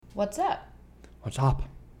What's up? What's up?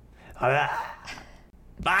 What up?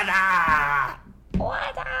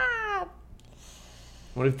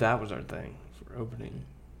 What if that was our thing for opening?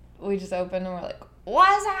 We just opened and we're like,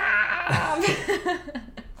 what's up?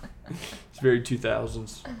 It's very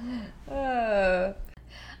 2000s.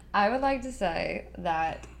 I would like to say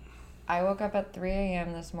that I woke up at 3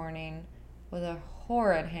 a.m. this morning with a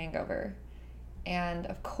horrid hangover. And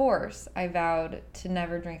of course, I vowed to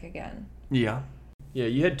never drink again. Yeah. Yeah,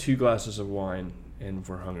 you had 2 glasses of wine and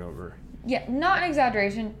were hungover. Yeah, not an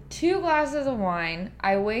exaggeration. 2 glasses of wine.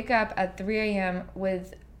 I wake up at 3 a.m.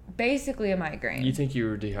 with basically a migraine. You think you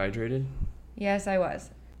were dehydrated? Yes, I was.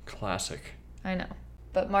 Classic. I know.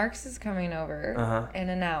 But Marx is coming over in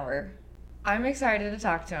an hour. I'm excited to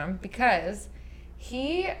talk to him because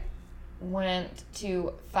he went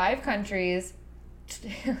to 5 countries.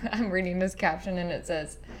 I'm reading this caption and it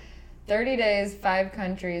says, 30 days, 5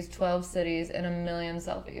 countries, 12 cities, and 1 million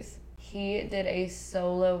selfies. He did a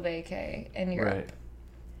solo vacay in Europe. Right.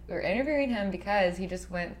 We were interviewing him because he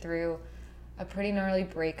just went through a pretty gnarly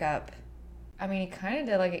breakup. I mean, he kind of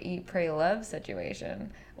did like an eat, pray, love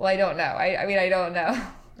situation. Well, I don't know. I don't know.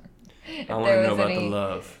 I want to know about the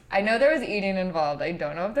love. I know there was eating involved. I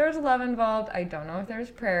don't know if there was love involved. I don't know if there was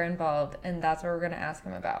prayer involved. And that's what we're going to ask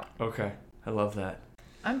him about. Okay. I love that.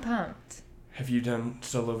 I'm pumped. Have you done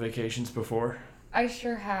solo vacations before? I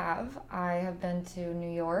sure have. I have been to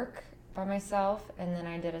New York by myself, and then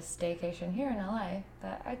I did a staycation here in LA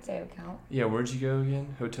that I'd say would count. Yeah, where'd you go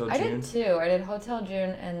again? Hotel June? I did 2. I did Hotel June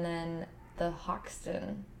and then the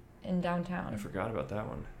Hoxton in downtown. I forgot about that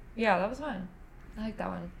one. Yeah, that was fun. I like that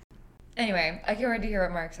one. Anyway, I can't wait to hear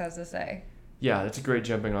what Marx has to say. Yeah, that's a great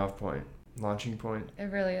jumping off point. Launching point.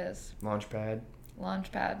 It really is. Launch pad.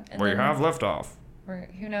 Launchpad. And we have liftoff.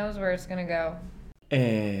 Who knows where it's going to go.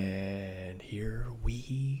 And here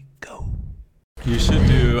we go. You should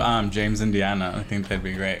do James, Indiana. I think that'd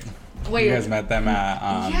be great. Wait. You guys met them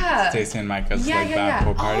at Stacy and Micah's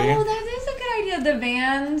pool party. Oh, that is a good idea. The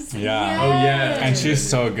Vans. Yeah. Yes. Oh, yeah. And she's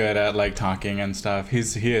so good at like talking and stuff. He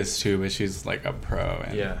is too, but she's like a pro.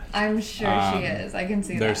 And, Yeah. I'm sure she is. I can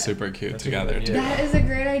see they're that. super cute That's together too. That is a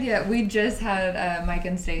great idea. We just had Mike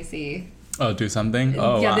and Stacy. Oh, do something?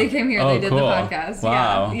 Oh, yeah, wow. they came here. They did cool. the podcast.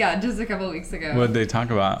 Wow. Yeah, just a couple of weeks ago. What did they talk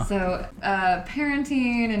about? So,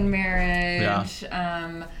 parenting and marriage.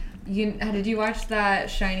 Yeah. Did you watch that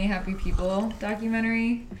Shiny Happy People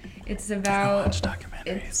documentary? It's about... I watch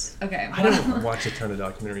documentaries. Okay. I don't watch a ton of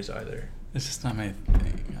documentaries either. It's just not my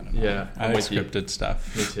thing. I don't know. Yeah, I like scripted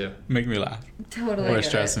stuff. Me too. Make me laugh. Totally. Or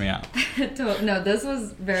stress me out. No, this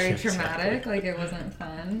was very traumatic. Exactly. Like, it wasn't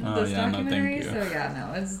fun. Oh, this yeah, documentary. no, thank you. So, yeah,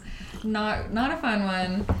 no, it's not a fun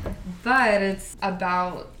one. But it's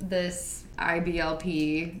about this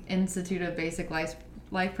IBLP, Institute of Basic Life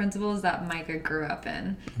Principles, that Micah grew up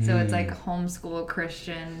in. So it's like homeschool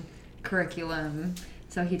Christian curriculum.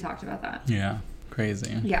 So he talked about that. Yeah.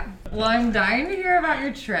 Crazy. Yeah. Well, I'm dying to hear about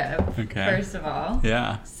your trip. Okay. First of all.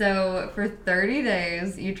 Yeah. So for 30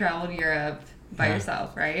 days, you traveled Europe by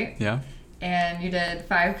yourself, right? Yeah. And you did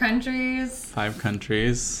 5 countries. 5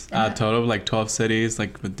 countries. Total of like 12 cities,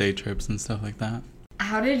 like with day trips and stuff like that.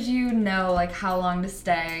 How did you know like how long to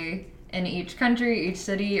stay in each country, each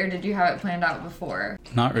city, or did you have it planned out before?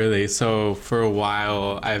 Not really. So for a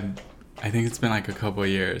while, I think it's been like a couple of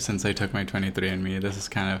years since I took my 23andMe. This is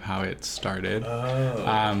kind of how it started.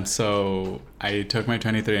 Oh. So I took my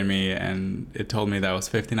 23andMe and it told me that I was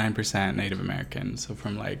 59% Native American. So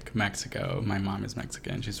from like Mexico. My mom is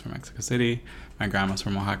Mexican. She's from Mexico City. My grandma's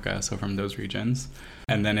from Oaxaca. So from those regions.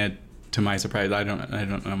 And then it, to my surprise, I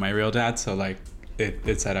don't know my real dad. So like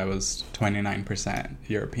it said I was 29%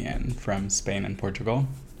 European from Spain and Portugal.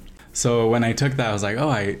 So when I took that, I was like, oh,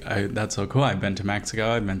 I that's so cool. I've been to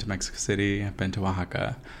Mexico. I've been to Mexico City. I've been to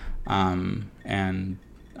Oaxaca. And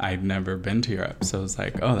I'd never been to Europe. So I was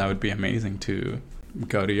like, oh, that would be amazing to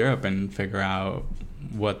go to Europe and figure out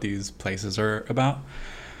what these places are about.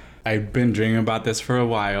 I'd been dreaming about this for a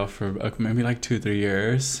while, for maybe like 2-3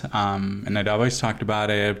 years. And I'd always talked about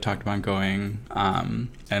it, talked about going.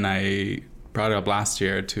 And I brought it up last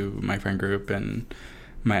year to my friend group and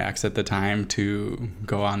my ex at the time to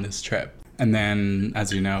go on this trip. And then,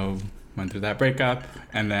 as you know, went through that breakup.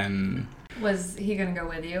 And then... Was he going to go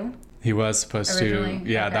with you? He was supposed originally? to.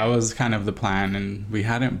 Yeah, okay. That was kind of the plan. And we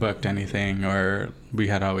hadn't booked anything, or we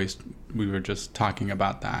were just talking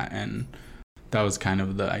about that. And that was kind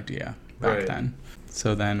of the idea back then.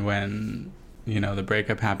 So then when, the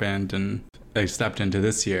breakup happened and I stepped into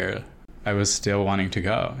this year, I was still wanting to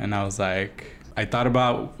go. And I was like... I thought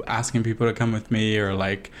about asking people to come with me or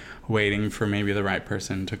like waiting for maybe the right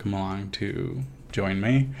person to come along to join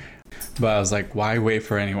me. But I was like, why wait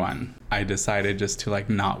for anyone? I decided just to like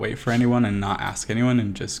not wait for anyone and not ask anyone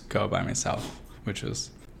and just go by myself, which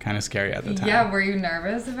was kind of scary at the time. Yeah, were you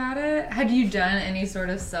nervous about it? Had you done any sort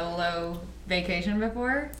of solo vacation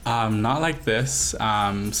before? Not like this.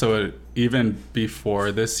 Even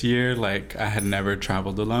before this year, like I had never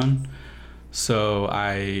traveled alone. So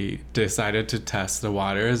I decided to test the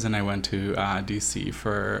waters, and I went to DC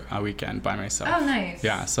for a weekend by myself. Oh, nice.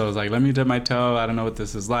 Yeah, so I was like, let me dip my toe. I don't know what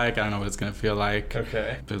this is like. I don't know what it's going to feel like.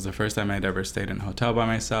 Okay. It was the first time I'd ever stayed in a hotel by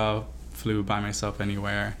myself, flew by myself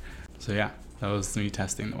anywhere. So yeah, that was me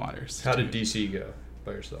testing the waters. How did DC go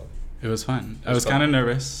by yourself? It was fun. I was kind of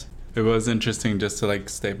nervous. It was interesting just to like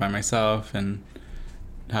stay by myself and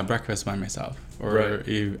have breakfast by myself. Or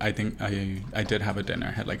right. I think I did have a dinner.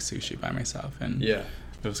 I had like sushi by myself, and yeah,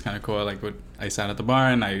 it was kind of cool. Like I sat at the bar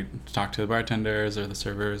and I talked to the bartenders or the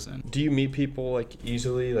servers. And do you meet people like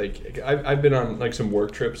easily? Like I've been on like some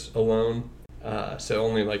work trips alone, so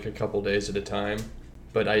only like a couple days at a time.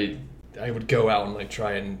 But I would go out and like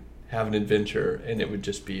try and have an adventure, and it would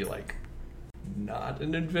just be like not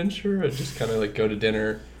an adventure. I'd just kind of like go to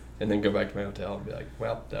dinner and then go back to my hotel and be like,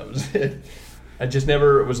 well, that was it. I just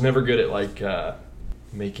was never good at like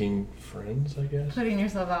making friends, I guess. Putting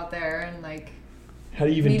yourself out there and like how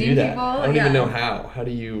do you even do that? People? I don't even know how. How do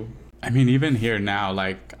you? I mean, even here now,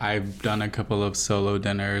 like I've done a couple of solo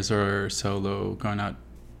dinners or solo going out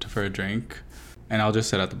for a drink, and I'll just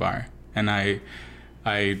sit at the bar. And I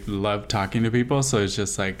love talking to people, so it's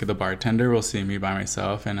just like the bartender will see me by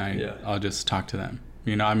myself, and I'll just talk to them.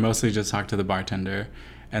 You know, I mostly just talk to the bartender,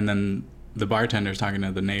 and then the bartender's talking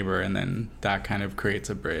to the neighbor, and then that kind of creates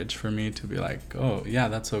a bridge for me to be like, oh yeah,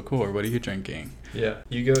 that's so cool. Or what are you drinking? Yeah,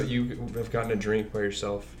 you have gotten a drink by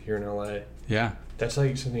yourself here in LA. Yeah, that's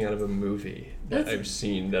like something out of a movie that I've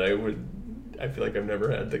seen that I feel like I've never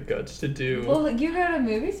had the guts to do. Well, you go to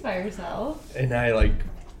movies by yourself, and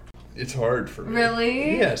it's hard for me.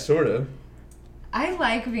 Really? Yeah, sort of. I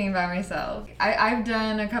like being by myself. I've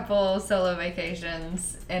done a couple solo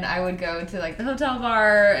vacations, and I would go to like the hotel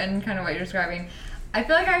bar and kind of what you're describing. I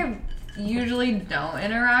feel like I usually don't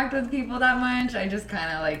interact with people that much. I just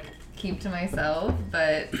kind of like keep to myself,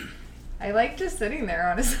 but I like just sitting there,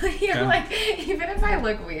 honestly. Yeah. Like, even if I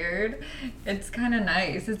look weird, it's kind of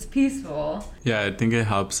nice. It's peaceful. Yeah, I think it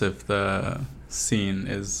helps if the scene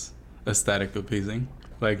is aesthetically pleasing.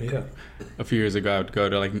 Like a few years ago, I would go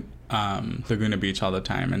to like Laguna Beach all the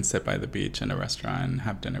time and sit by the beach in a restaurant and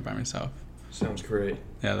have dinner by myself. Sounds great.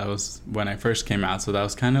 Yeah, that was when I first came out, so that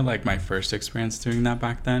was kind of like my first experience doing that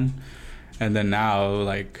back then. And then now,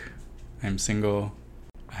 like, I'm single.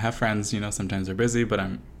 I have friends, sometimes they're busy, but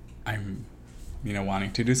I'm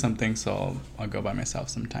wanting to do something, so I'll go by myself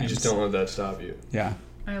sometimes. You just don't let that stop you. Yeah.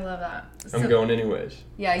 I love that. I'm going anyways.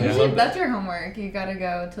 Yeah, that's your homework. You gotta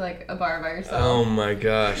go to like a bar by yourself. Oh my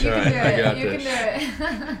gosh. All right, I got you this. You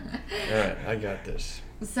can do it. All right, I got this.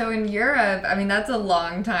 So in Europe, I mean, that's a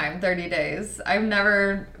long time, 30 days. I've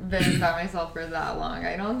never been by myself for that long,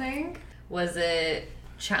 I don't think. Was it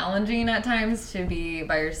challenging at times to be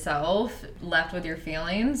by yourself, left with your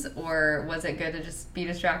feelings, or was it good to just be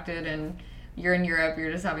distracted and you're in Europe,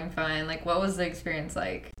 you're just having fun? Like, what was the experience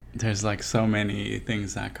like? There's like so many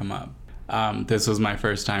things that come up. This was my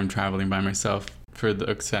first time traveling by myself for the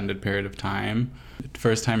extended period of time.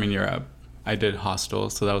 First time in Europe, I did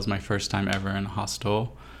hostels, so that was my first time ever in a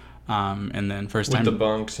hostel. And then first time with the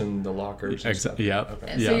bunks and the lockers. And stuff. Yep.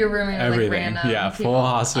 Okay. So you're rooming with everything. Like random people. Full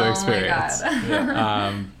hostel experience. Oh my God.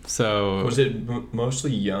 Yeah. So was it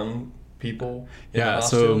mostly young people? Yeah,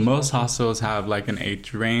 so most hostels have like an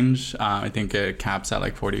age range. I think it caps at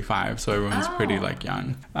like 45, so everyone's pretty like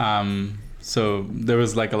young. So there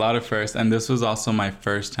was like a lot of firsts, and this was also my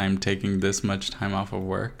first time taking this much time off of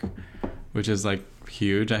work, which is like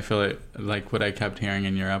huge. I feel like what I kept hearing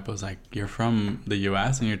in Europe was like, you're from the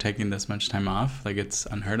US and you're taking this much time off. Like, it's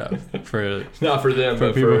unheard of for not for them,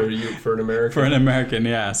 but people, for an American. For an American,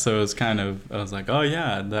 yeah. So it was kind of, I was like, oh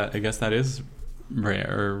yeah, I guess that is rare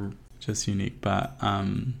or just unique. But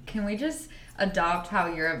can we just adopt how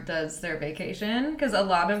Europe does their vacation? Because a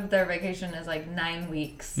lot of their vacation is like 9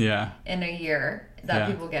 weeks in a year that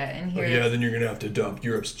people get. And here, then you're gonna have to adopt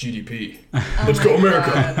Europe's GDP. Let's go,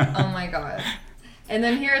 America. God. Oh my God. And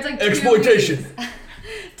then here it's like 2 exploitation. Weeks.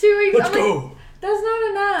 2 weeks. Let's go. That's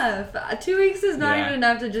not enough. 2 weeks is not even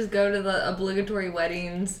enough to just go to the obligatory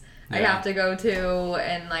weddings I have to go to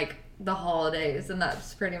and like the holidays, and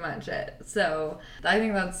that's pretty much it. So I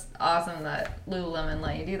think that's awesome that Lululemon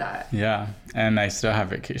let you do that. Yeah, and I still have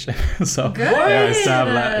vacation. So Good. yeah, I still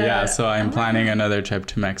have so I'm planning another trip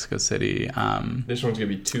to Mexico City. This one's gonna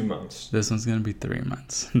be 2 months. This one's gonna be 3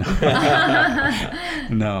 months.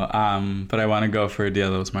 No, but I want to go for Dia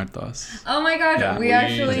de los Muertos. Oh my gosh, Yeah, we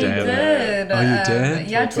actually did. Oh, you did?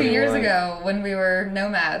 Yeah, 2 years 2021. ago when we were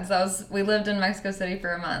nomads. We lived in Mexico City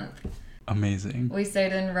for a month. Amazing. We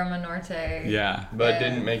stayed in Roma Norte. Yeah. But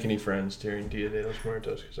didn't make any friends during Dia de los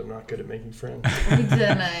Muertos because I'm not good at making friends. We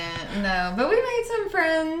didn't, no. But we made some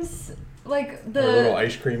friends. Like the Our little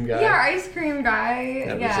ice cream guy. Yeah, our ice cream guy.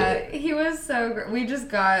 That was yeah, it. he was so great. We just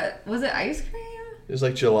got, was it ice cream? It was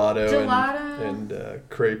like gelato. Gelato. And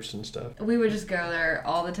crepes and stuff. We would just go there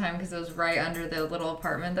all the time because it was right under the little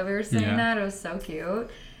apartment that we were staying at. It was so cute.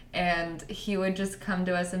 And he would just come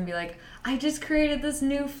to us and be like, I just created this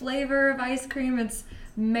new flavor of ice cream. It's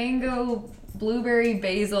mango, blueberry,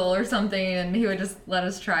 basil or something. And he would just let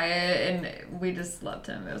us try it. And we just loved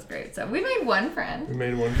him. It was great. So we made one friend. We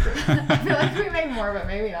made one friend. I feel like we made more, but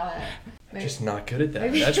maybe not. Maybe. Just not good at that.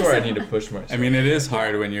 Maybe That's where I need to push myself. I mean, it is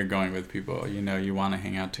hard when you're going with people. You know, you want to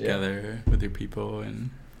hang out together with your people, and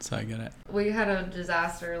so I get it. We had a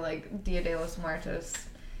disaster like Dia de los Muertos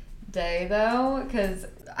day though, because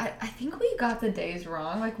I think we got the days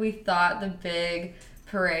wrong. Like we thought the big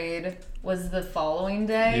parade was the following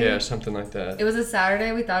day. Yeah, something like that. It was a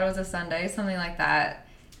Saturday. We thought it was a Sunday, something like that.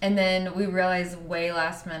 And then we realized way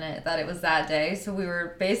last minute that it was that day. So we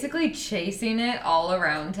were basically chasing it all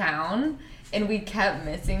around town. And we kept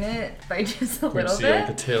missing it by just a We'd little see bit. like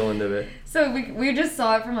the tail end of it. So we just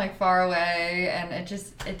saw it from like far away, and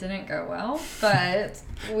it didn't go well. But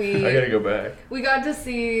I gotta go back. we got to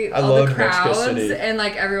see I all the loved Mexico crowds City. and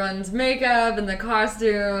like everyone's makeup and the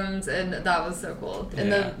costumes, and that was so cool. And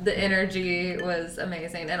Yeah. the energy was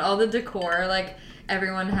amazing, and all the decor, like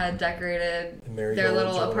everyone had decorated marigolds their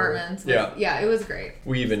little all over. apartments. Yeah. It was great.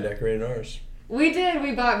 We even decorated ours. We did.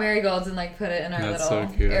 We bought marigolds and like put it in our That's little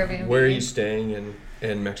so cute. Airbnb. Where are you staying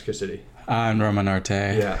in Mexico City? In Roma Norte.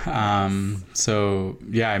 Yeah. So,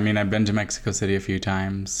 yeah, I mean, I've been to Mexico City a few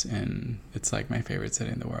times, and it's like my favorite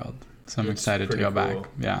city in the world. So I'm It's excited to pretty go cool. back.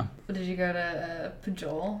 Yeah, Did you go to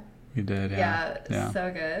Pajol? we did. Yeah. So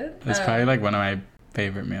good. It's probably like one of my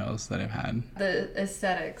favorite meals that I've had. The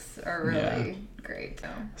aesthetics are really great. So.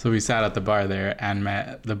 So we sat at the bar there and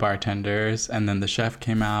met the bartenders, and then the chef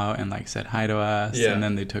came out and like said hi to us, Yeah. and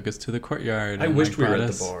then they took us to the courtyard. I and, wished like, we were brought at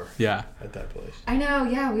the us- bar. Yeah, At that place. I know,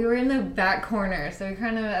 yeah, we were in the back corner, so we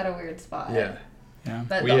kind of at a weird spot. Yeah. yeah.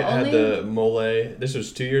 But We the had only the mole. This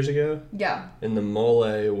was 2 years ago. yeah, And the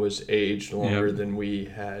mole was aged longer Yep. than we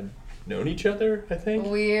had known each other, I think.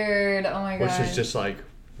 weird. Oh my Which god. was just like,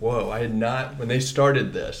 whoa, I had not, when they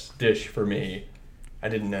started this dish for me, I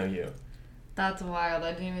didn't know you. That's wild.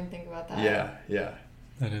 I didn't even think about that. Yeah.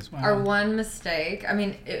 That is wild. Our one mistake. I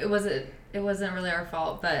mean, it wasn't really our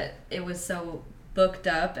fault, but it was so booked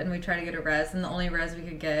up, and we tried to get a res, and the only res we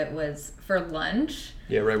could get was for lunch.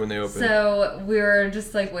 Yeah, right when they opened. So we were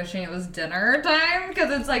just like wishing it was dinner time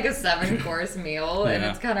because it's like a 7-course meal, and Yeah.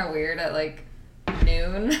 it's kind of weird at like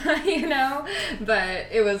noon, you know. But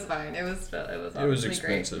it was fine. It was It was obviously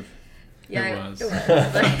expensive. Great. Yeah, It was.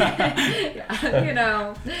 But, yeah, you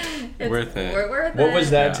know, it's Worth it. Worth What was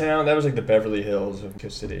that Yeah. town? That was like the Beverly Hills of Mexico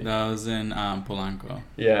City. That was in Polanco.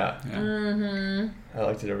 Yeah, Yeah, Mm-hmm. I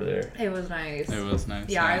liked it over there. It was nice. it was nice.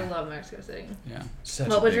 Yeah, I love Mexico City. Yeah. Such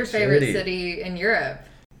What a was big your favorite city in Europe?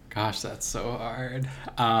 Gosh, that's so hard.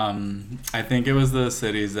 I think it was the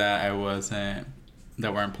cities that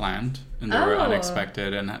weren't planned, and they were Oh.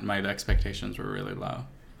 unexpected, and my expectations were really low.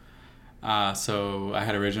 So I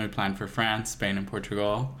had originally planned for France, Spain, and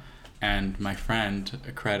Portugal, and my friend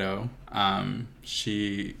Credo,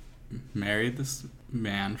 she married this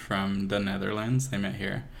man from the Netherlands. They met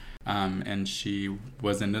here. And she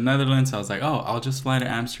was in the Netherlands. So I was like, oh, I'll just fly to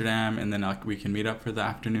Amsterdam, and then we can meet up for the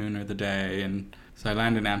afternoon or the day. And so I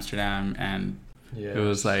landed in Amsterdam, and Yes. it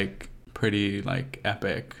was like pretty like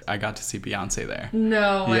epic. I got to see Beyonce there.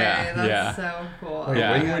 No way. Yeah, That's yeah. so cool. Wait,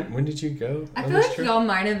 Yeah. when did you go? I on feel this like trip? y'all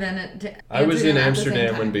might have been at I was in at the same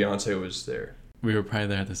Amsterdam when time. Beyonce was there. We were probably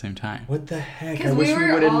there at the same time. What the heck? 'Cause I wish we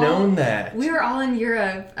were would have all- known that. We were all in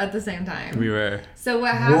Europe at the same time. We were. So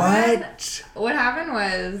what happened? What? What happened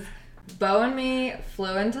was, Beau and me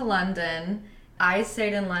flew into London. I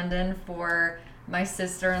stayed in London for my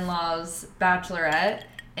sister-in-law's bachelorette,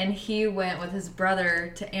 and he went with his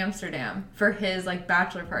brother to Amsterdam for his like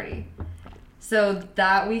bachelor party. So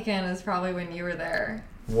that weekend is probably when you were there.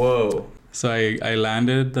 Whoa. So I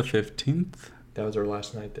landed the 15th. That was our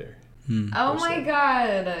last night there. Oh my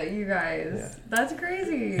God, you guys. Yeah. That's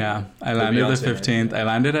crazy. Yeah. I landed the 15th. I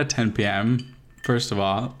landed at 10 p.m. First of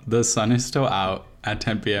all, the sun is still out at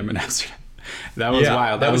 10 p.m. in Amsterdam. That was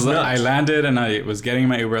wild. That was nuts. I landed and I was getting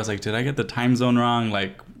my Uber. I was like, did I get the time zone wrong?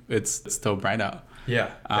 Like, it's still bright out.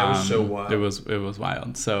 Yeah, that was so wild. It was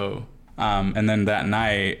wild. So, and then that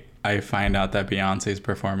night, I find out that Beyonce's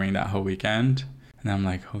performing that whole weekend. And I'm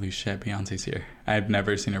like, holy shit, Beyonce's here. I've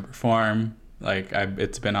never seen her perform. Like,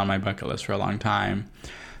 it's been on my bucket list for a long time.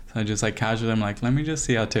 So I just, like, casually, I'm like, let me just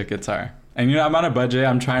see how tickets are. And, you know, I'm on a budget.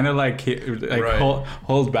 I'm trying to, like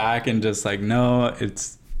hold back and just, like, no,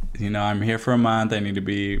 it's, you know, I'm here for a month. I need to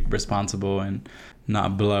be responsible and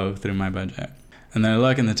not blow through my budget. And then I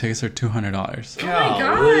look, and the tickets are $200. Oh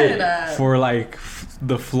my God! For like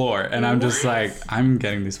the floor, and I'm just like, I'm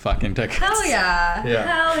getting these fucking tickets. Hell yeah!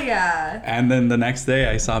 Hell yeah! And then the next day,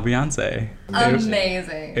 I saw Beyonce.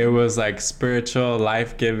 Amazing. It was like spiritual,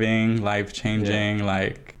 life-giving, life-changing. Yeah.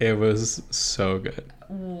 Like, it was so good.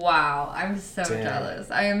 Wow, I'm so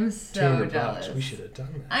jealous. I am so jealous. We should have done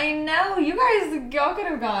that. I know, y'all could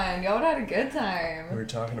have gone. Y'all would have had a good time. We were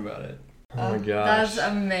talking about it. Oh my gosh. That's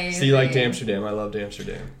amazing. So you liked Amsterdam. I loved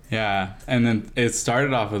Amsterdam. Yeah. And then it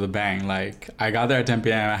started off with a bang. Like, I got there at 10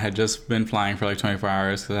 p.m. I had just been flying for like 24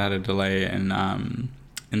 hours because I had a delay in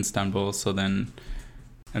Istanbul. So then,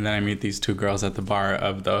 and then I meet these two girls at the bar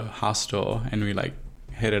of the hostel, and we like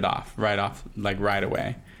hit it off, like right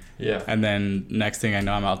away. Yeah. And then next thing I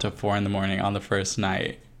know, I'm out till 4 a.m. on the first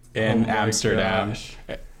night in Amsterdam. Gosh.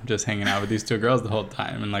 Just hanging out with these two girls the whole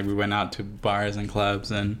time, and like we went out to bars and clubs.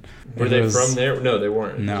 And were they from there? No, they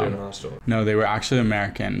weren't. No, they were in a hostel. No, they were actually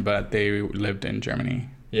American, but they lived in Germany.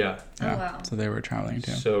 Yeah. Oh wow. So they were traveling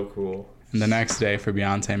too. So cool. And the next day for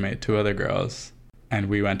Beyonce, I met two other girls, and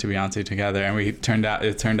we went to Beyonce together. And it turned out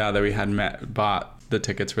that we had bought the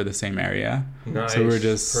tickets for the same area. Nice. So we were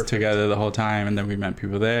just together the whole time, and then we met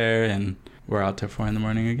people there, and we're out till 4 a.m.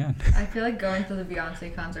 again. I feel like going to the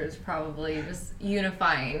Beyonce concert is probably just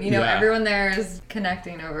unifying. You know, everyone there is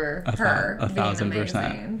connecting over her.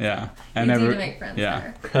 1,000%. Yeah. And you need to make friends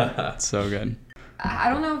there. It's so good. I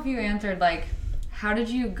don't know if you answered, like, how did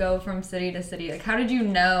you go from city to city? Like, how did you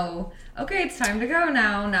know, okay, it's time to go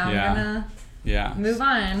now. Now I'm going to move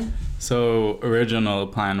on. So original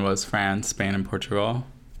plan was France, Spain, and Portugal.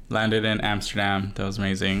 Landed in Amsterdam. That was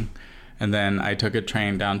amazing. And then I took a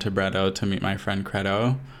train down to Bredo to meet my friend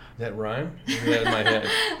Credo. That rhyme? That in my head.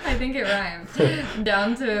 I think it rhymed.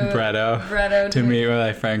 Down to Bredo to meet with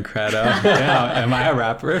my friend Credo. Yeah, am I a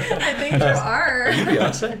rapper? I think you are. Are you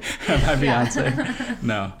Beyonce? Am I Beyonce?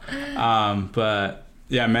 No. But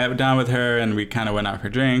yeah, I met down with her, and we kind of went out for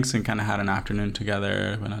drinks and kind of had an afternoon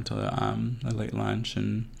together. Went out to a late lunch,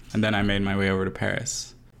 and then I made my way over to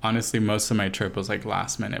Paris. Honestly, most of my trip was like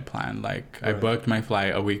last minute planned. Like I booked my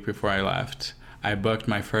flight a week before I left. I booked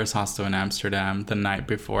my first hostel in Amsterdam the night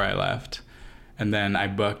before I left. And then I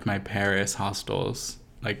booked my Paris hostels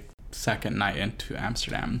like second night into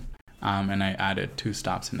Amsterdam. And I added 2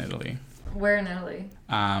 stops in Italy. Where in Italy?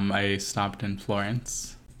 I stopped in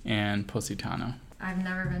Florence and Positano. I've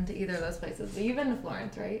never been to either of those places. You've been to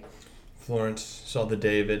Florence, right? Florence, saw the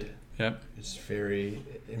David. Yep. It's very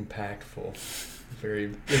impactful.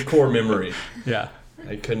 Very core memory. Yeah.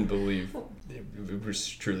 I couldn't believe it was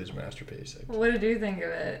truly his masterpiece. What did you think of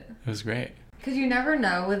it? It was great. Because you never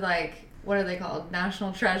know with, like, what are they called?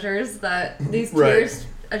 National treasures, that these tourist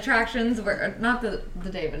attractions were not the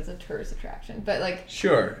David is a tourist attraction, but like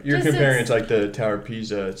sure, you're comparing it to like the Tower of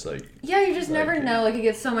Pisa. It's like you just never know. Like it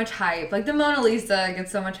gets so much hype. Like the Mona Lisa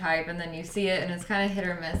gets so much hype, and then you see it, and it's kind of hit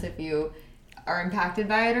or miss if you are impacted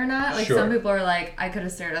by it or not. Like some people are like, I could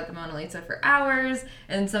have stared at the Mona Lisa for hours,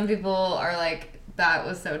 and some people are like, that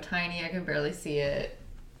was so tiny I could barely see it.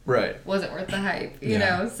 Right. Wasn't worth the hype, you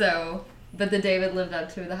know. So. But the David lived up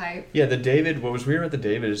to the hype. Yeah, the David, what was weird about the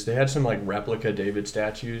David is they had some like replica David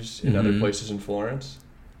statues in other places in Florence.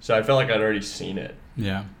 So I felt like I'd already seen it.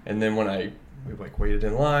 Yeah. And then when we like waited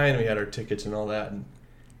in line, we had our tickets and all that, and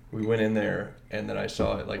we went in there, and then I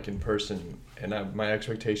saw it like in person, and my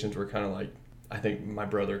expectations were kind of like, I think my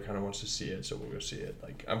brother kind of wants to see it, so we'll go see it.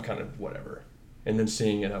 Like, I'm kind of whatever. And then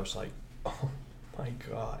seeing it, I was like, oh my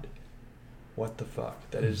God, what the fuck?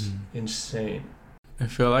 That is insane. I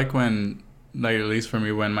feel like when, like at least for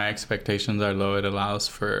me, when my expectations are low, it allows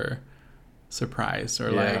for surprise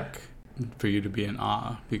or like for you to be in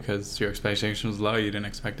awe because your expectation was low, you didn't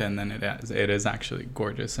expect it, and then it is actually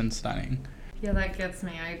gorgeous and stunning. Yeah, that gets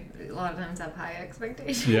me. I a lot of times have high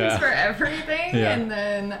expectations Yeah. for everything, Yeah. and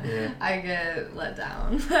then I get let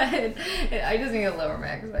down. But I just need to lower my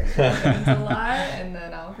expectations a lot, and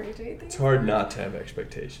then I'll appreciate things. It's hard not to have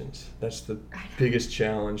expectations. That's the biggest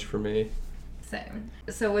challenge for me. Same.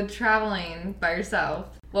 So with traveling by yourself,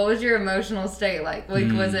 what was your emotional state like?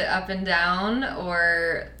 Like, was it up and down,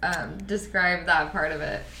 or describe that part of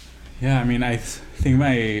it? Yeah, I mean, I think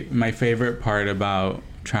my favorite part about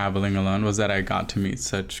traveling alone was that I got to meet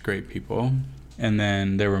such great people, and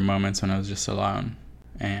then there were moments when I was just alone,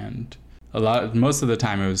 and most of the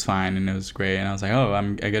time it was fine and it was great, and I was like, oh,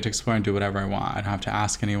 I get to explore and do whatever I want. I don't have to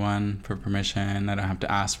ask anyone for permission. I don't have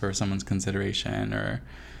to ask for someone's consideration or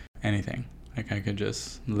anything. Like, I could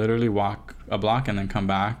just literally walk a block and then come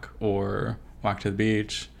back, or walk to the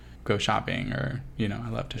beach, go shopping, or I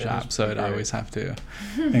love to shop, so I'd always have to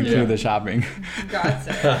include the shopping.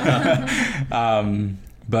 Gotcha.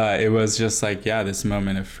 But it was just like, this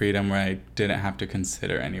moment of freedom where I didn't have to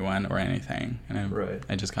consider anyone or anything, and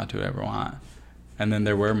I just got to do whatever I want. And then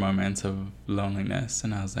there were moments of loneliness,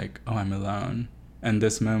 and I was like, oh, I'm alone. And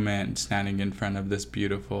this moment, standing in front of this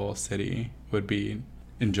beautiful city, would be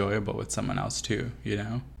enjoyable with someone else too,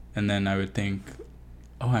 And then I would think,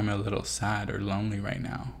 oh, I'm a little sad or lonely right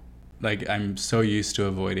now. Like, I'm so used to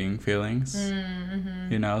avoiding feelings,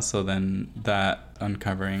 so then that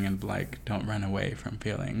uncovering and like, don't run away from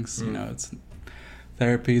feelings, it's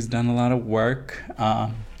therapy's done a lot of work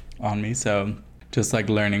on me. So just like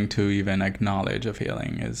learning to even acknowledge a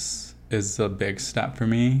feeling is a big step for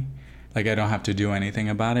me. Like, I don't have to do anything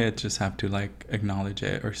about it. I just have to like acknowledge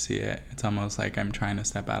it or see it. It's almost like I'm trying to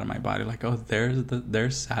step out of my body, like, oh,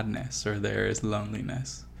 there's sadness, or there's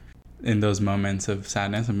loneliness. In those moments of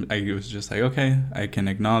sadness, I was just like, okay, I can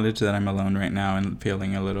acknowledge that I'm alone right now and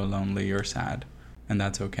feeling a little lonely or sad, and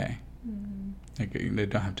that's okay. Like, I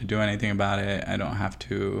don't have to do anything about it. I don't have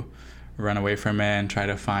to run away from it and try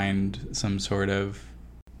to find some sort of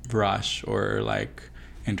rush or like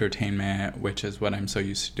entertainment, which is what I'm so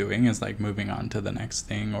used to doing, is like moving on to the next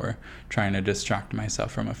thing or trying to distract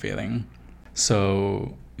myself from a feeling.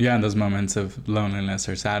 So in those moments of loneliness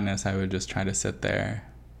or sadness, I would just try to sit there.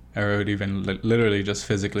 Or I would even literally just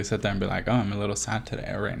physically sit there and be like, oh, I'm a little sad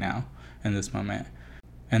today or right now in this moment.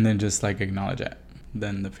 And then just like acknowledge it.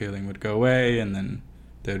 Then the feeling would go away, and then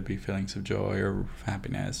there would be feelings of joy or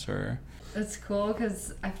happiness or... That's cool,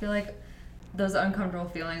 because I feel like those uncomfortable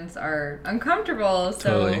feelings are uncomfortable.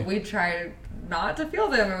 So Totally. We try not to feel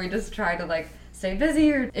them, and we just try to like stay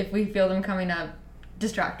busy, or if we feel them coming up,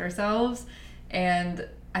 distract ourselves. And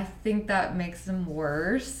I think that makes them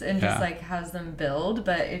worse and just like has them build.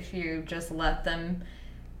 But if you just let them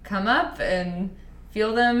come up and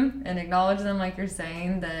feel them and acknowledge them, like you're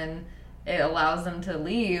saying, then it allows them to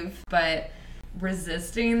leave. But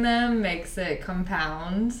resisting them makes it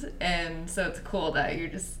compound. And so it's cool that you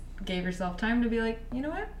just gave yourself time to be like, you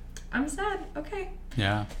know what? I'm sad. Okay.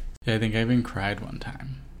 Yeah, I think I even cried one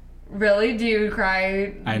time. Really? Do you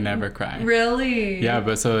cry? I never cry. Really? Yeah,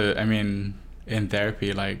 but so, I mean... in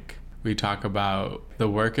therapy, like, we talk about the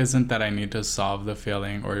work isn't that I need to solve the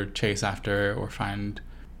feeling or chase after or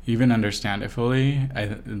even understand it fully.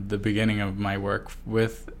 The beginning of my work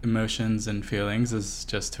with emotions and feelings is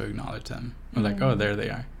just to acknowledge them. I'm like, oh, there they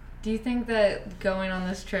are. Do you think that going on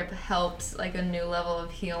this trip helps like a new level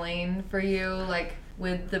of healing for you, like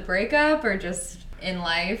with the breakup or just in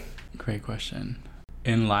life? Great question.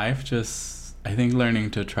 In life, just, I think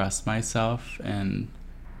learning to trust myself and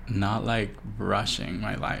not like rushing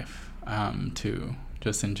my life too,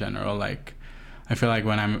 just in general. Like, I feel like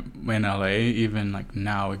when I'm in LA, even like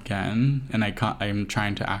now again, and I'm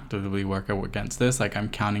trying to actively work against this, like I'm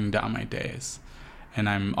counting down my days, and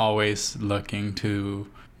I'm always looking to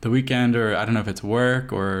the weekend, or I don't know if it's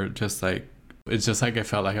work or just like, it's just like I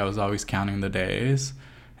felt like I was always counting the days.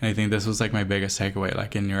 And I think this was like my biggest takeaway.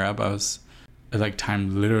 Like in Europe, like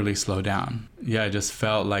time literally slowed down. I just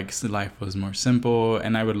felt like life was more simple,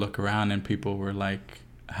 and I would look around and people were like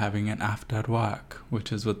having an after work,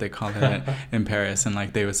 which is what they call it in Paris, and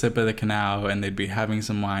like they would sit by the canal and they'd be having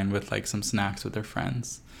some wine with like some snacks with their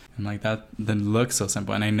friends, and like that then looks so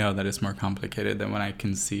simple. And I know that it's more complicated than what I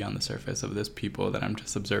can see on the surface of this people that I'm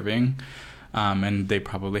just observing, and they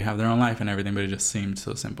probably have their own life and everything, but it just seemed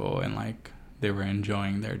so simple, and like they were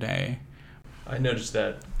enjoying their day. I noticed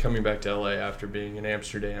that coming back to LA after being in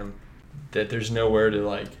Amsterdam, that there's nowhere to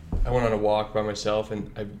like, I went on a walk by myself and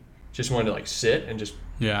I just wanted to like sit and just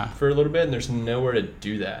for a little bit, and there's nowhere to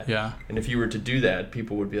do that. And if you were to do that,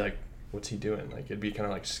 people would be like, what's he doing? Like, it'd be kind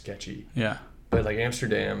of like sketchy. But like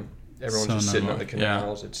Amsterdam, everyone's so just sitting on the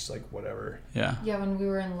canals. It's like whatever. When we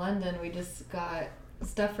were in London, we just got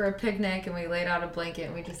stuff for a picnic, and we laid out a blanket,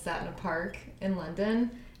 and we just sat in a park in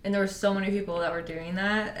London. And there were so many people that were doing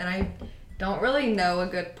that, and I don't really know a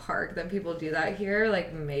good park that people do that here.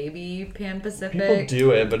 Like maybe Pan Pacific. People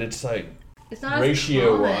do it, but it's like it's not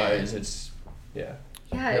ratio-wise. It's yeah.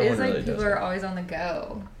 Yeah, it is like people are always on the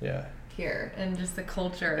go. Yeah. Here and just the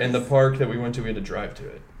culture. And the park that we went to, we had to drive to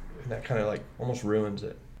it, and that kind of like almost ruins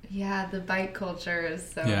it. Yeah, the bike culture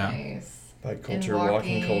is so nice. Bike culture,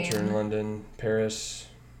 walking culture in London, Paris.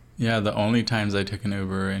 Yeah, the only times I took an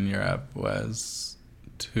Uber in Europe was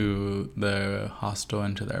to the hostel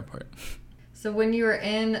and to the airport. So when you were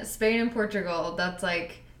in Spain and Portugal, that's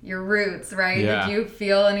like your roots, right? Yeah. Did you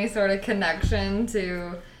feel any sort of connection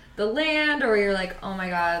to the land, or you're like, oh my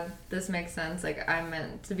god, this makes sense, like I'm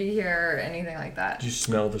meant to be here, or anything like that? Did you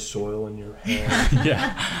smell the soil in your hand?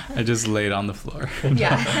 Yeah, I just laid on the floor.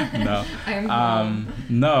 Yeah. No. I'm home.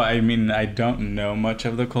 No, I mean, I don't know much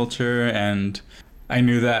of the culture, and I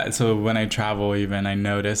knew that, so when I travel even, I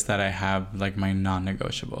noticed that I have like my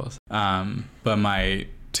non-negotiables. But my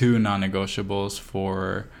 2 non-negotiables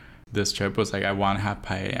for this trip was like, I want to have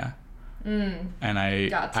paella. And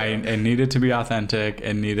it needed to be authentic.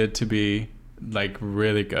 It needed to be like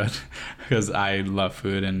really good because I love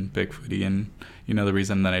food and big foodie, and you know the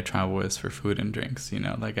reason that I travel is for food and drinks, you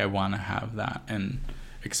know, like I want to have that and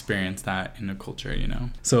experience that in a culture, you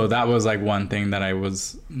know. So that was like one thing that I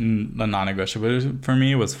was a non-negotiable for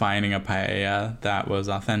me, was finding a paella that was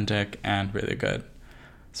authentic and really good.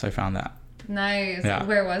 So I found that. Nice. Yeah.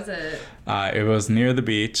 Where was it? It was near the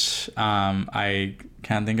beach. I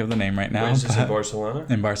can't think of the name right now. Wait, is this in Barcelona?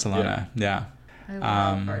 In Barcelona, yeah. I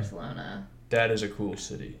love Barcelona. That is a cool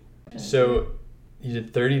city. So you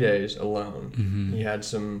did 30 days alone. Mm-hmm. You had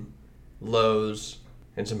some lows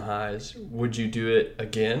and some highs. Would you do it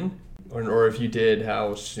again? Or if you did,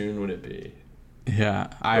 how soon would it be? Yeah,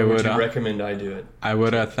 would you recommend I do it? I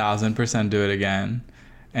would 1,000% do it again.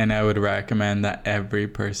 And I would recommend that every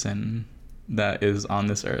person that is on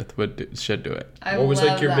this earth should do it. What was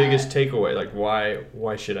like your biggest takeaway? Like why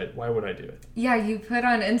would I do it? Yeah, you put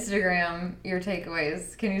on Instagram your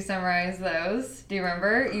takeaways. Can you summarize those? Do you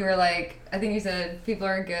remember? You were like, I think you said people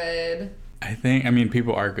are good. I mean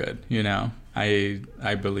people are good, you know. I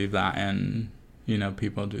believe that, and you know,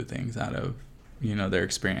 people do things out of, you know, their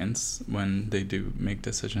experience when they do make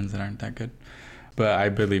decisions that aren't that good. But I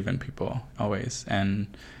believe in people always,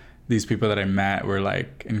 and these people that I met were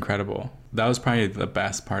like incredible. That was probably the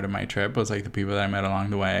best part of my trip, was like the people that I met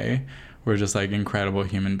along the way were just like incredible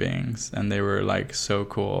human beings, and they were like so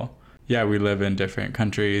cool. Yeah, we live in different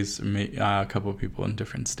countries, a couple of people in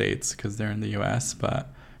different states because they're in the US,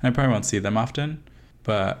 but I probably won't see them often,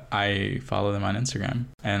 but I follow them on Instagram,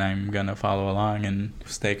 and I'm gonna follow along and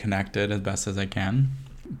stay connected as best as I can.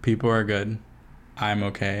 People are good. I'm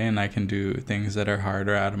okay, and I can do things that are hard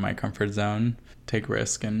or out of my comfort zone, take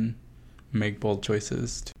risk, and make bold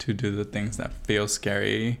choices to do the things that feel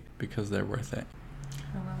scary because they're worth it.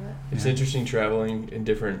 I love it. It's interesting traveling in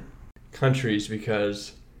different countries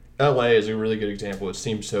because LA is a really good example. It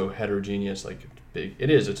seems so heterogeneous, like big. It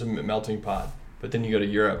is. It's a melting pot. But then you go to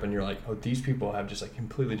Europe and you're like, oh, these people have just like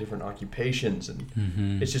completely different occupations,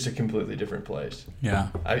 and it's just a completely different place. Yeah.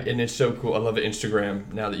 And it's so cool. I love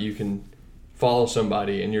Instagram now that you can follow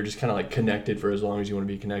somebody and you're just kind of like connected for as long as you want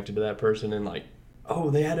to be connected to that person, and like, oh,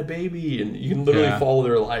 they had a baby, and you can literally follow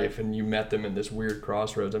their life, and you met them in this weird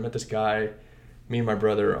crossroads. I met this guy, me and my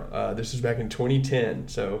brother, this was back in 2010,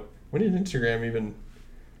 so when did Instagram even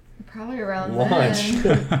probably around launch?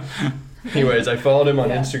 then. Anyways, I followed him on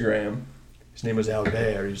Instagram. His name was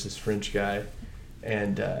Albert. He's this French guy,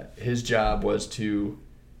 and his job was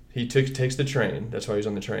he takes the train, that's why he was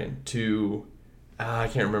on the train, to, I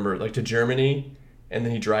can't remember, like to Germany, and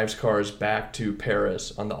then he drives cars back to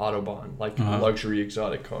Paris on the Autobahn, like luxury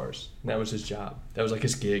exotic cars. And that was his job. That was like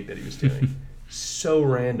his gig that he was doing. So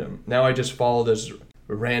random. Now I just follow this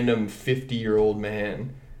random 50-year-old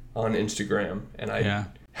man on Instagram, and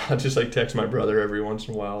I'll just like text my brother every once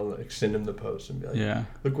in a while, like send him the post and be like,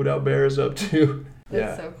 look what Albert is up to.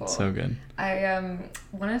 That's so cool. So good. I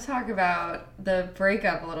want to talk about the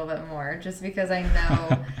breakup a little bit more, just because I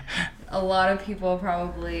know a lot of people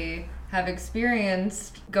probably have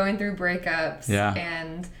experienced going through breakups,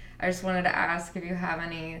 and I just wanted to ask if you have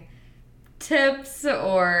any tips,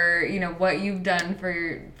 or you know what you've done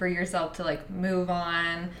for yourself to like move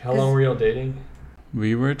on. How long were y'all dating?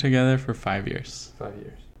 We were together for 5 years. 5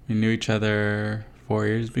 years. We knew each other 4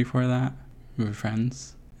 years before that. We were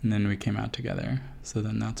friends, and then we came out together. So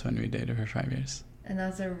then that's when we dated for 5 years. And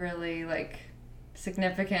that's a really like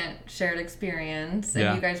significant shared experience.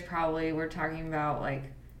 And you guys probably were talking about like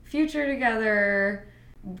future together.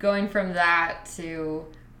 going from that to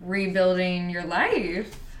rebuilding your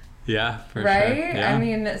life. Yeah, for right? sure. Yeah. I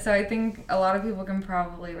mean, so I think a lot of people can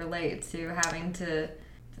probably relate to having to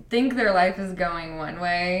think their life is going one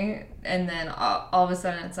way, and then all of a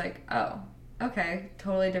sudden it's like, oh, okay,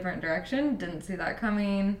 totally different direction. Didn't see that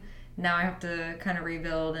coming. Now I have to kind of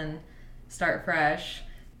rebuild and start fresh.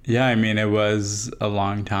 Yeah, I mean, it was a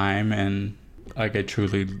long time, and like I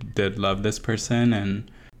truly did love this person, and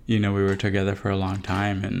we were together for a long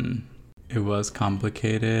time, and it was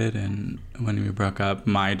complicated. And when we broke up,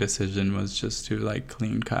 my decision was just to like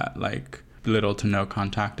clean cut, like little to no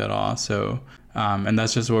contact at all. So and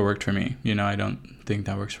that's just what worked for me. I don't think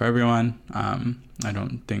that works for everyone. I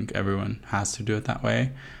don't think everyone has to do it that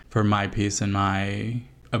way. For my peace and my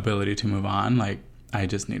ability to move on, like I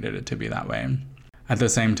just needed it to be that way. At the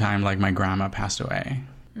same time, like my grandma passed away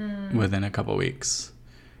within a couple weeks.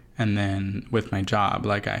 And then with my job,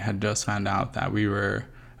 like I had just found out that we were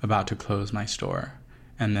about to close my store.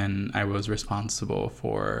 And then I was responsible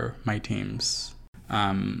for my teams.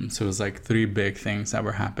 So it was like 3 big things that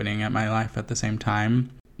were happening at my life at the same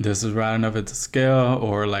time. This is where I don't know if it's a skill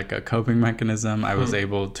or like a coping mechanism. I was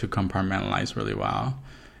able to compartmentalize really well.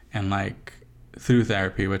 And like through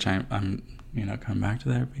therapy, which I'm come back to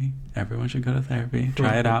therapy. Everyone should go to therapy.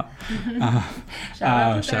 Try it out.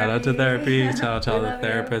 Shout out to therapy. Shout out to all the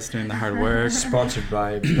therapists doing the hard work. Sponsored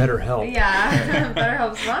by BetterHelp. Yeah,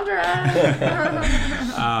 BetterHelp sponsor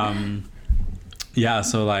us. Yeah,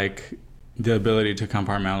 so like the ability to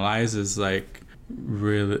compartmentalize is like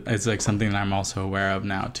really, it's like something that I'm also aware of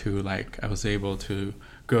now too. Like I was able to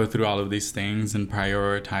go through all of these things and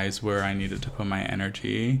prioritize where I needed to put my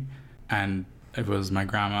energy, and it was my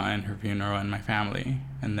grandma and her funeral and my family,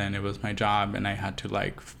 and then it was my job, and I had to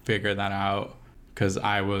like figure that out because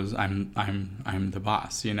I'm the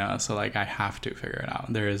boss, so like I have to figure it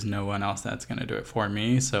out. There is no one else that's gonna do it for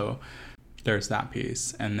me. So there's that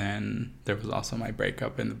piece, and then there was also my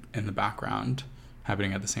breakup in the background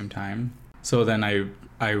happening at the same time. So then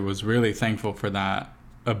I was really thankful for that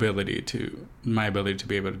ability to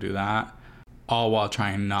be able to do that, all while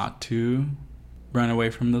trying not to run away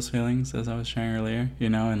from those feelings, as I was sharing earlier,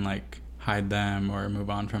 and like hide them or move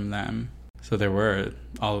on from them. So there were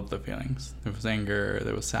all of the feelings. There was anger,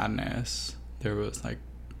 there was sadness, there was like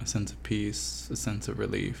a sense of peace, a sense of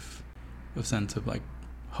relief, a sense of like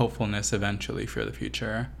hopefulness eventually for the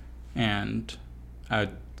future. And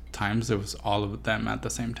at times it was all of them at the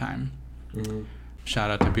same time. Mm-hmm.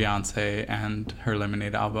 Shout out to Beyonce and her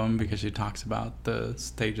Lemonade album, because she talks about the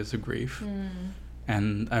stages of grief.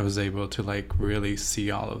 And I was able to like really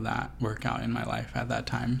see all of that work out in my life at that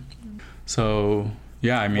time. So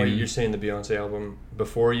yeah, I mean... Wait, you're saying the Beyonce album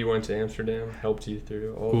before you went to Amsterdam helped you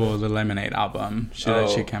through all Well, the Lemonade album that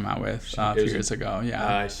she came out with a few years ago.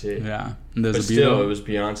 Yeah. I see. Yeah. But still, it was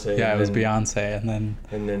Beyonce. Yeah, it was Beyonce.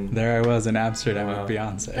 And then there I was in Amsterdam with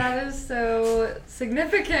Beyonce. That is so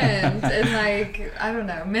significant and like, I don't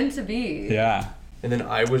know, meant to be. Yeah. And then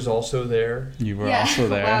I was also there. You were also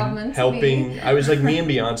there. Wow, meant helping. To be. I was like, me and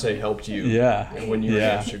Beyonce helped you. Yeah. When you were in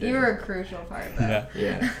Amsterdam. You were a crucial part of that.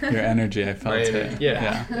 Yeah. Your energy, I felt it.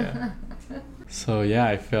 Yeah. So yeah,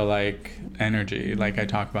 I feel like energy, like I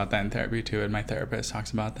talk about that in therapy too, and my therapist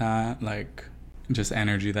talks about that, like just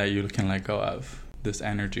energy that you can let go of. This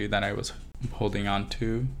energy that I was holding on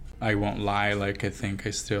to. I won't lie, like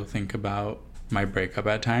I still think about my breakup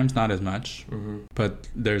at times, not as much, but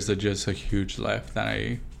there's just a huge lift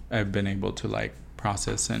that I've been able to like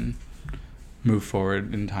process and move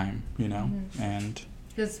forward in time, and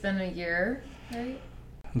it's been a year, right?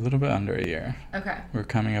 A little bit under a year. Okay. We're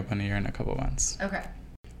coming up on a year in a couple months. Okay.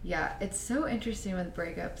 Yeah, it's so interesting with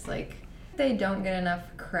breakups. Like, they don't get enough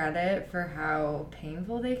credit for how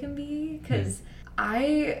painful they can be. Because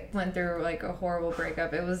I went through, like, a horrible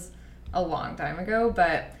breakup. It was a long time ago,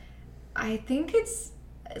 but I think it's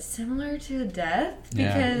similar to death.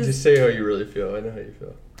 Because... Just say how you really feel. I know how you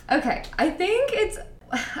feel. Okay. I think it's...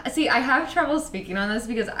 See, I have trouble speaking on this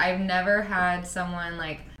because I've never had someone,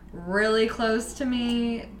 like, really close to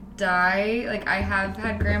me die. Like, I have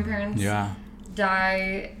had grandparents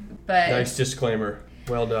die, but... Nice disclaimer.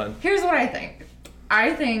 Well done. Here's what I think.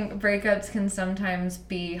 I think breakups can sometimes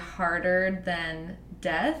be harder than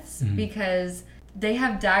deaths because they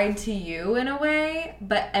have died to you in a way,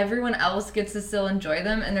 but everyone else gets to still enjoy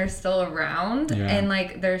them and they're still around and,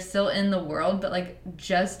 like, they're still in the world, but, like,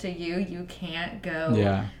 just to you can't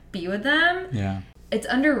go be with them. Yeah. It's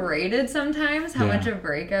underrated sometimes how much a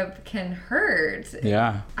breakup can hurt.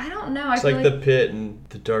 Yeah. I don't know. It's like The Pit and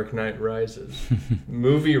The Dark Knight Rises.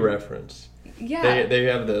 Movie reference. Yeah. They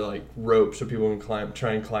have the like rope so people can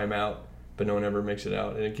try and climb out, but no one ever makes it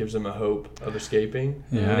out, and it gives them a hope of escaping,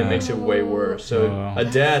 Yeah. and it makes it way worse. So a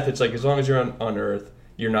death, it's like as long as you're on Earth,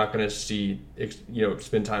 you're not going to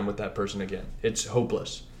spend time with that person again. It's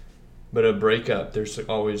hopeless. But a breakup, there's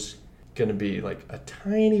always going to be like a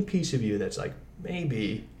tiny piece of you that's like,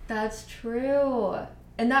 maybe. That's true.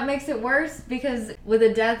 And that makes it worse because with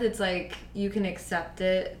a death, it's like you can accept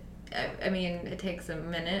it. I mean, it takes a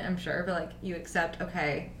minute, I'm sure, but like you accept,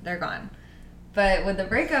 okay, they're gone. But with the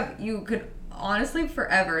breakup, you could honestly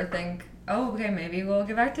forever think, oh, okay, maybe we'll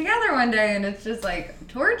get back together one day, and it's just like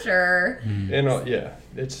torture. And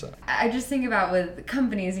it's. I just think about with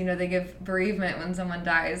companies, they give bereavement when someone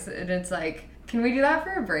dies, and it's like, can we do that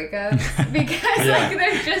for a breakup? Because like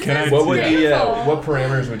they're just as what would painful. what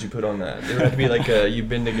parameters would you put on that? It would have to be like you've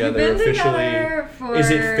been together officially.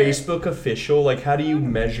 Is it Facebook official? Like, how do you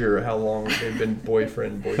measure how long they've been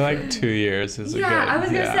boyfriend? I feel like 2 years is a good. Yeah, I was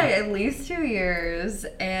gonna say at least 2 years,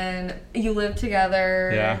 and you live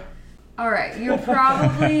together. Yeah. All right, you're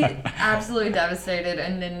probably absolutely devastated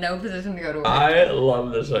and in no position to go to work. I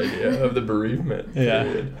love this idea of the bereavement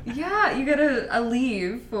period. Yeah, you get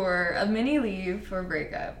a mini leave for a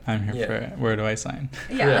breakup. I'm here for it. Where do I sign?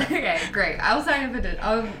 Yeah. Okay, great. I'll sign a petition.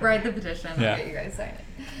 I'll write the petition and get you guys sign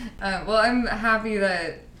it. Well, I'm happy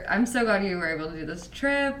I'm so glad you were able to do this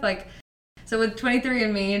trip. Like, so with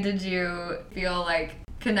 23andMe, did you feel like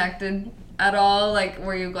connected at all? Like,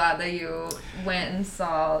 were you glad that you went and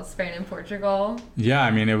saw Spain and Portugal? Yeah, I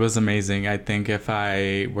mean, it was amazing. I think if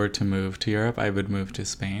I were to move to Europe, I would move to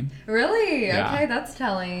Spain. Really? Yeah. Okay, that's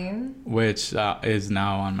telling. Which is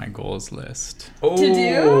now on my goals list. Oh. To do?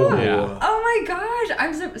 Yeah. Oh my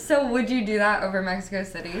gosh! So would you do that over Mexico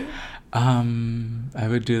City? I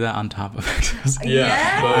would do that on top of Mexico.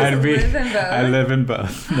 Yeah. I live in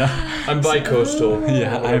both. No. I'm bi-coastal.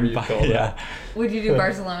 Yeah, Would you do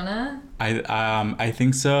Barcelona? I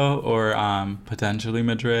think so, or potentially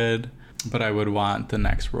Madrid, but I would want the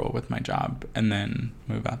next role with my job and then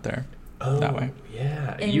move out there that way.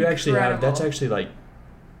 Yeah, Incredible. you actually have. That's actually like,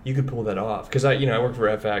 you could pull that off because I work for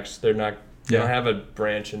FX. They don't have a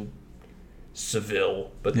branch in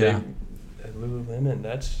Seville, but Lululemon.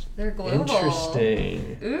 They're global.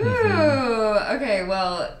 Interesting. Ooh. Okay.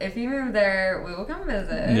 Well, if you move there, we will come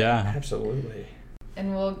visit. Yeah. Absolutely.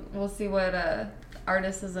 And we'll see what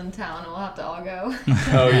artist is in town. We'll have to all go.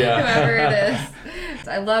 Oh yeah. Whoever it is.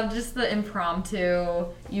 I love just the impromptu.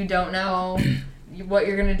 You don't know what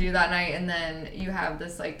you're gonna do that night, and then you have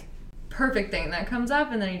this like perfect thing that comes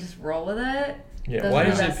up, and then you just roll with it. Yeah. Why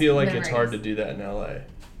does it feel like it's hard to do that in LA?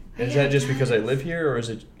 Is that just because I live here, or is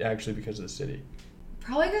it actually because of the city?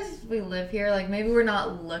 Probably because we live here. Like, maybe we're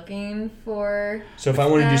not looking for. So if I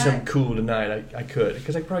wanted to do something cool tonight, I could.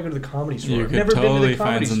 Because I could probably go to the comedy store. You could totally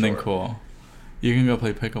find something cool. You can go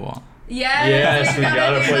play pickleball. Yes, we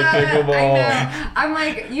gotta play pickleball. I know. I'm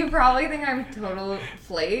like, you probably think I'm total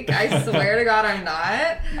flake. I swear to God, I'm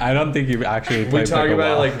not. I don't think you actually play pickleball. We talk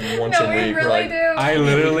about it like once a week. We really do. I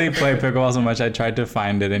literally play pickleball so much I tried to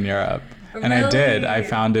find it in Europe. And really? I did. I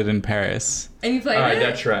found it in Paris. And you played it? Alright,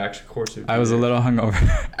 that tracks. Of course it did. I was a little hungover.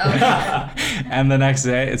 Okay. And the next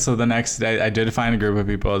day, I did find a group of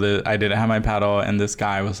people. I didn't have my paddle, and this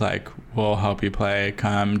guy was like, we'll help you play.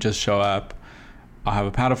 Come, just show up. I'll have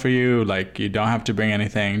a paddle for you. Like, you don't have to bring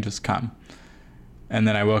anything. Just come. And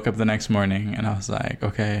then I woke up the next morning, and I was like,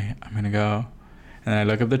 okay, I'm going to go. And then I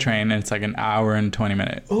look up the train, and it's like an hour and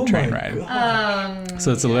 20-minute train ride.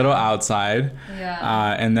 So it's a little outside.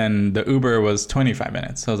 Yeah. And then the Uber was 25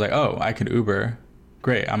 minutes. So I was like, oh, I could Uber.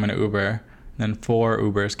 Great, I'm going to Uber. And then 4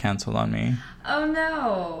 Ubers canceled on me. Oh,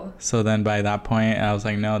 no. So then by that point, I was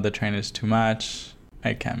like, no, the train is too much.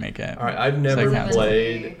 I can't make it. All right, I've never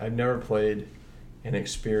played an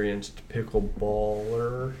experienced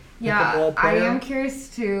pickleballer. Yeah, I am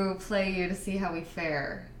curious to play you to see how we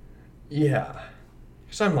fare. Yeah.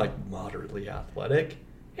 Because I'm like moderately athletic,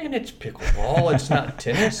 and it's pickleball, it's not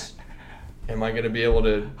tennis. Am I going to be able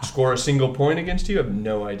to score a single point against you? I have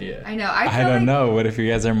no idea. I know. I don't know. What if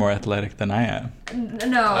you guys are more athletic than I am?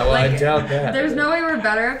 No. I doubt that. There's no way we're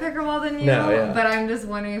better at pickleball than you, but I'm just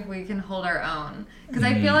wondering if we can hold our own. Because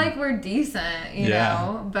I feel like we're decent, you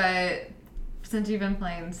know, but since you've been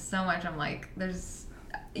playing so much, I'm like,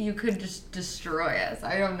 you could just destroy us.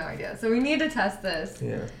 I have no idea. So we need to test this.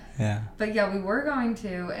 Yeah. But yeah, we were going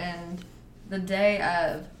to, and the day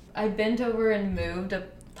of, I bent over and moved a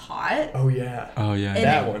pot. Oh yeah.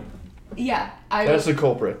 That one. Yeah. That's the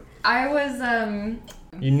culprit. I was,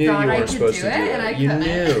 you knew you weren't supposed to do it. And I couldn't.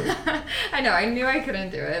 Knew. I know, I knew I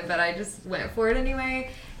couldn't do it, but I just went for it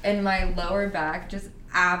anyway, and my lower back just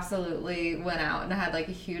absolutely went out, and I had like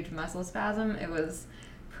a huge muscle spasm. It was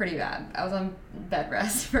pretty bad. I was on bed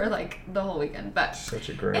rest for like the whole weekend. But such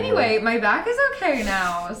a great anyway, my back is okay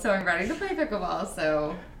now, so I'm ready to play pickleball.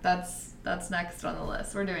 So that's next on the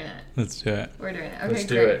list. We're doing it. Let's do it. We're doing it. Okay, Let's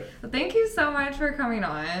do great. it. Well, thank you so much for coming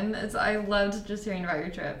on. I loved just hearing about your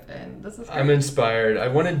trip, and this is great. I'm inspired. I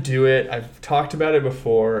want to do it. I've talked about it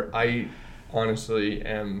before. I honestly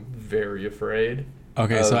am very afraid.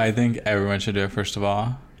 Okay, so I think everyone should do it, first of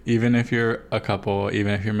all. Even if you're a couple,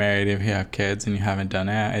 even if you're married, if you have kids and you haven't done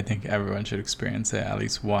it, I think everyone should experience it at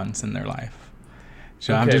least once in their life. You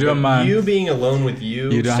don't have to do a month. You being alone with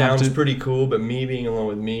you sounds pretty cool, but me being alone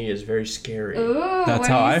with me is very scary. Ooh, that's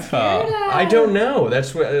how I felt. I don't know.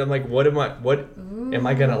 That's what I'm like. What am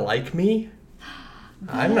I gonna like me?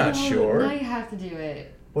 I'm not sure. Now you have to do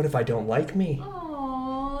it. What if I don't like me?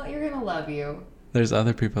 Oh, you're gonna love you. There's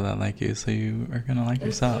other people that like you, so you are gonna like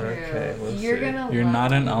yourself. Okay, You're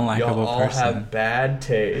not an unlikable Y'all all person. have bad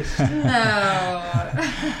taste. No.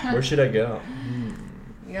 Where should I go?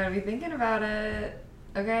 You gotta be thinking about it.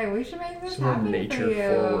 Okay, we should make this Somewhere happen nature for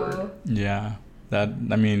you. forward. Yeah,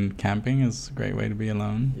 camping is a great way to be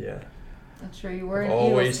alone. Yeah. I'm sure you were I've an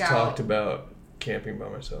always Eagle Scout. talked about camping by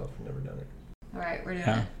myself. I've never done it. All right, we're doing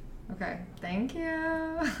Yeah. it. Okay, thank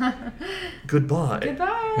you. Goodbye.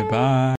 Goodbye. Goodbye.